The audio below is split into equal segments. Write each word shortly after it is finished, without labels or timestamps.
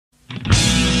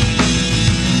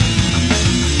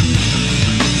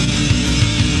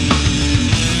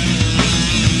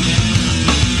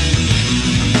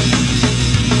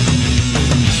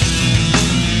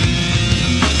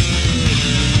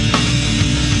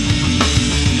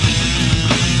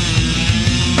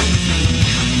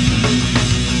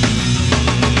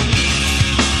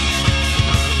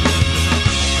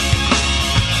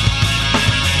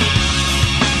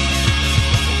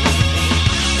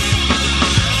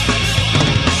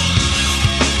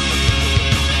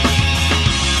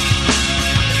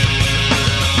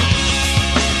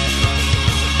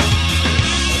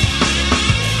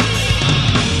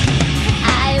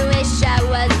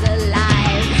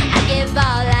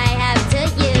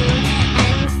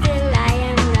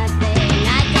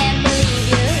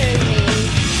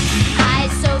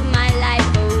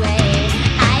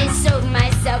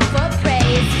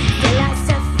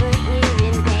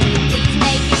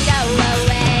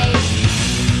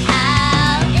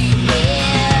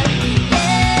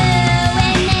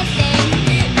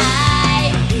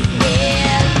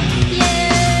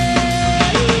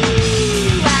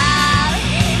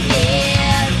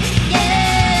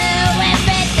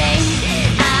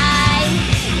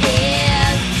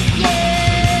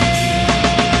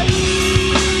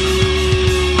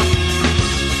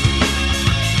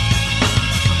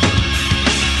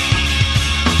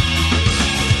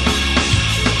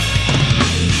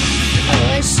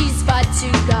to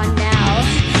God now.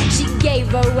 She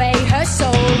gave away her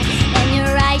soul. In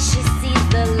your eyes she sees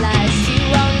the lust. You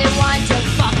only want to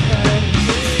fuck her.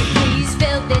 Please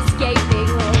fill this gaping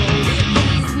hole.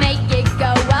 Please make it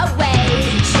go away.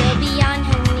 She'll be on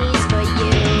her knees for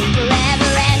you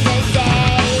forever and a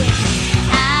day.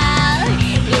 I'll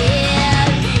give you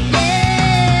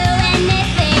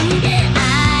anything.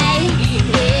 I give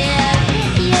you.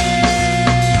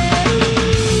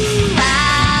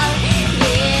 I'll give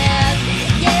you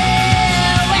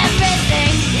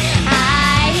everything.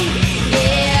 I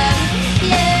give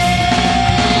you.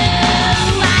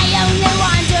 I only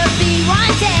want to be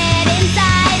wanted.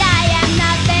 Inside I am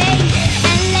nothing,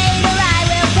 and later I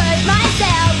will purge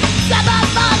myself. Scrub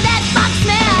off all that fuck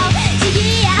smell.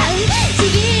 Jiggy out,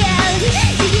 jiggy out,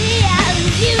 jiggy out.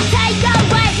 You take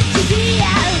away. Jiggy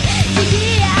out, jiggy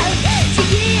out,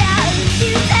 jiggy out.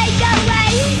 You take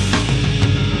away.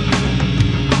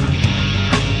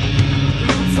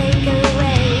 You take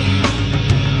away.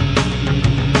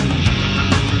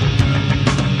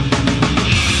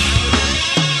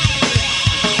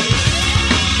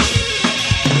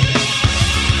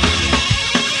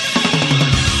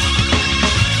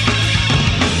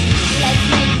 Let's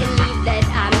make believe that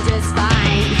I'm just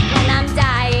fine when I'm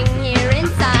dying here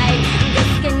inside. I'm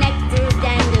disconnected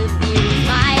and abused.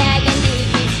 My agony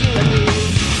keeps you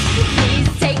amused. Please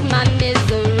take my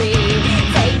misery,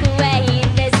 take away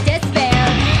this despair.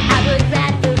 I would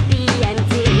rather be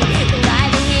empty than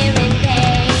lying here in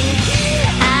pain.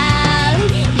 I'll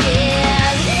give you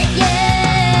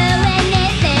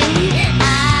anything.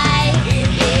 I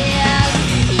give you.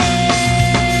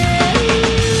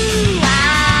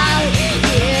 I'll give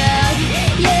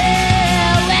you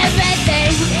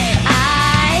everything.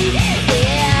 I give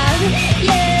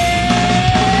you.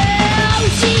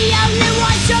 She only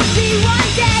wants to be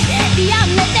wanted, the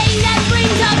only thing that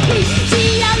brings her peace. She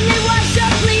only wants to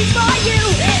please for you.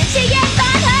 She gets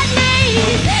on her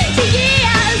knees. Jiggy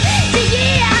out, jiggy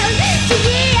out,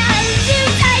 jiggy out. You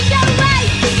take away.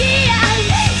 Jiggy out,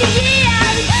 jiggy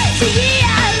out, jiggy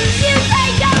out. You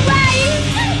take away.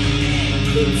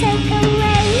 You take away.